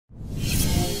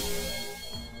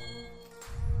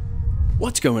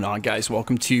What's going on, guys?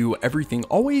 Welcome to Everything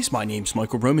Always. My name's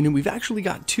Michael Roman, and we've actually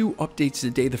got two updates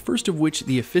today. The first of which,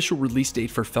 the official release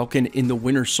date for Falcon and the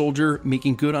Winter Soldier,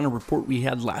 making good on a report we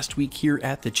had last week here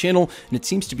at the channel, and it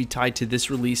seems to be tied to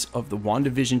this release of the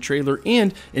WandaVision trailer,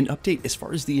 and an update as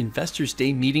far as the Investors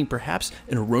Day meeting, perhaps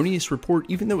an erroneous report,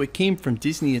 even though it came from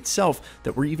Disney itself,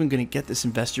 that we're even going to get this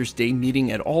Investors Day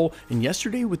meeting at all. And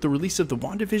yesterday, with the release of the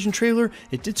WandaVision trailer,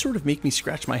 it did sort of make me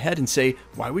scratch my head and say,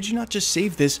 why would you not just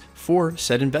save this for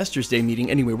said Investors Day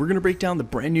meeting? Anyway, we're going to break down the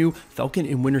brand new Falcon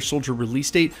and Winter Soldier release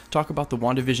date, talk about the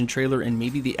WandaVision trailer and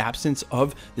maybe the absence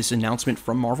of this announcement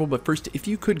from Marvel. But first, if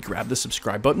you could grab the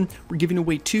subscribe button, we're giving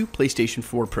away 2 PlayStation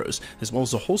 4 Pros, as well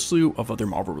as a whole slew of other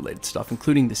Marvel related stuff,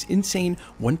 including this insane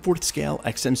 1/4 scale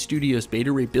XM Studios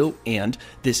Beta Ray build and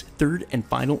this third and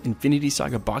final Infinity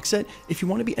Saga box set. If you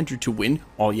want to be entered to win,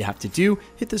 all you have to do,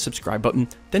 hit the subscribe button,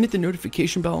 then hit the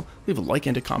notification bell, leave a like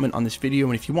and a comment on this video,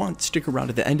 and if you want, stick around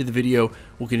at the end of the video.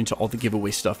 We'll get into all the giveaway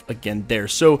stuff again there.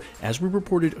 So, as we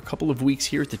reported a couple of weeks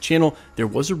here at the channel, there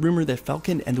was a rumor that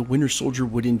Falcon and the Winter Soldier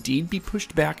would indeed be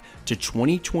pushed back to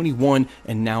 2021,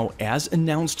 and now, as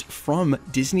announced from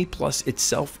Disney Plus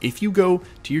itself, if you go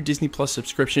to your Disney Plus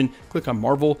subscription, click on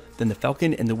Marvel, then the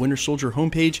Falcon and the Winter Soldier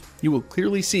homepage, you will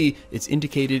clearly see it's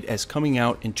indicated as coming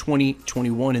out in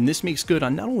 2021, and this makes good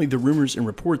on not only the rumors and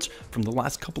reports from the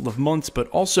last couple of months, but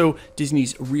also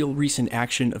Disney's real recent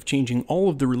action of changing all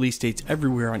of the release dates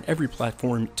everywhere on every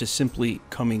platform to simply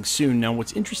coming soon. Now,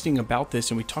 what's interesting about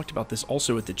this, and we talked about this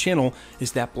also at the channel,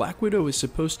 is that Black Widow is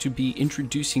supposed to be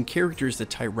introducing characters that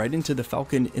tie right into the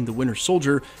Falcon and the Winter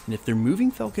Soldier, and if they're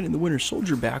moving Falcon and the Winter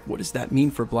Soldier back, what does that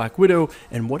mean for Black Widow?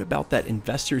 And what about that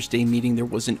Investors Day meeting? There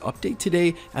was an update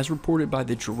today, as reported by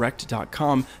the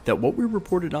direct.com, that what we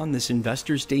reported on this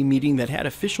Investors Day meeting that had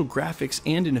official graphics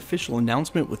and an official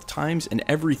announcement with times and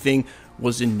everything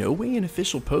was in no way an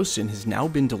official post and has now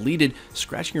been deleted,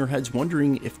 scratching our heads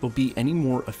wondering if there'll be any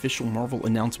more official Marvel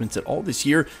announcements at all this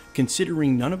year,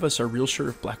 considering none of us are real sure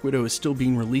if Black Widow is still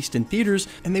being released in theaters,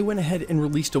 and they went ahead and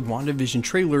released a WandaVision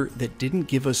trailer that didn't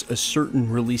give us a certain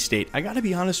release date. I gotta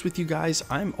be honest with you guys,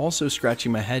 I'm also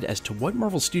scratching my head as to what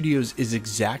Marvel Studios is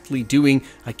exactly doing.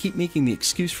 I keep making the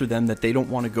excuse for them that they don't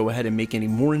want to go ahead and make any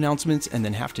more announcements and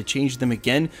then have to change them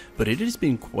again, but it has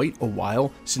been quite a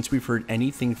while since we've heard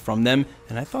anything from them,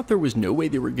 and I thought there was no way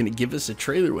they were going to give us a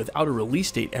trailer without a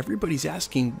release date. Everybody's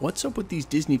asking, what's up with these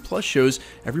Disney Plus shows?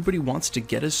 Everybody wants to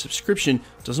get a subscription,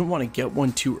 doesn't want to get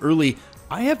one too early.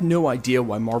 I have no idea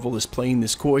why Marvel is playing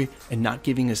this coy and not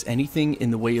giving us anything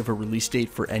in the way of a release date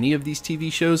for any of these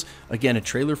TV shows. Again, a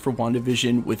trailer for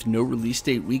WandaVision with no release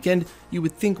date weekend. You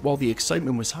would think while the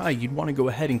excitement was high, you'd want to go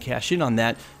ahead and cash in on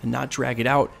that and not drag it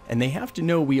out. And they have to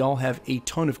know we all have a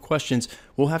ton of questions.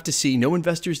 We'll have to see. No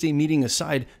Investors Day meeting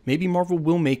aside, maybe Marvel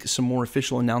will make some more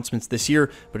official announcements this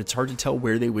year, but it's hard to tell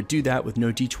where they would do that with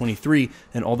no D23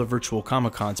 and all the virtual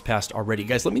Comic-Cons passed already.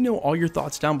 Guys, let me know all your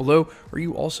thoughts down below. Are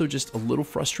you also just a little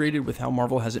frustrated with how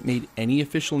Marvel hasn't made any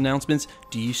official announcements?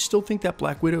 Do you still think that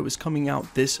Black Widow is coming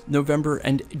out this November?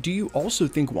 And do you also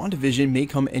think WandaVision may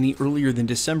come any earlier than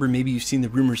December? Maybe you've seen the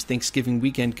rumors Thanksgiving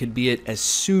weekend could be it as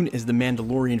soon as The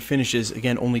Mandalorian finishes.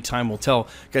 Again, only time will tell.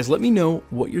 Guys, let me know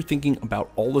what you're thinking about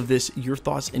all of this, your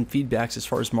thoughts and feedbacks as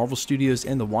far as Marvel Studios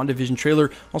and the WandaVision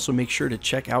trailer. Also, make sure to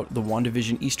check out the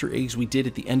WandaVision Easter eggs we did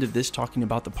at the end of this, talking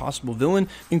about the possible villain.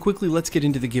 And quickly, let's get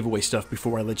into the giveaway stuff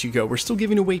before I let you go. We're still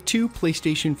giving away 2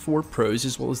 PlayStation 4 Pros,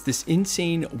 as well as this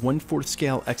insane 1/4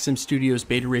 scale XM Studios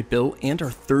Beta Ray build and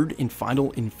our third and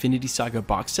final Infinity Saga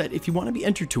box set. If you want to be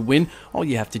entered to win, all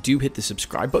you have to do, hit the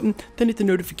subscribe button, then hit the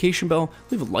notification bell,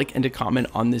 leave a like and a comment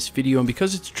on this video, and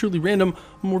because it's truly random,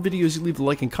 the more videos you leave a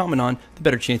like and comment on, the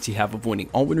better chance you have of winning.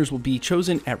 All winners will be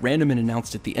chosen at random and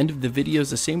announced at the end of the videos,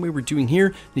 the same way we're doing here.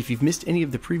 And if you've missed any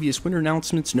of the previous winner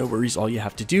announcements, no worries. All you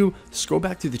have to do, scroll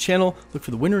back through the channel, look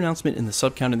for the winner announcement in the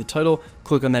sub count in the title,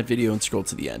 click on that video and scroll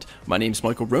to the end. My name's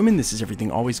Michael Roman. This is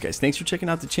Everything Always, guys. Thanks for checking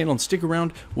out the channel and stick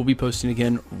around. We'll be posting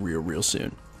again real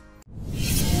soon.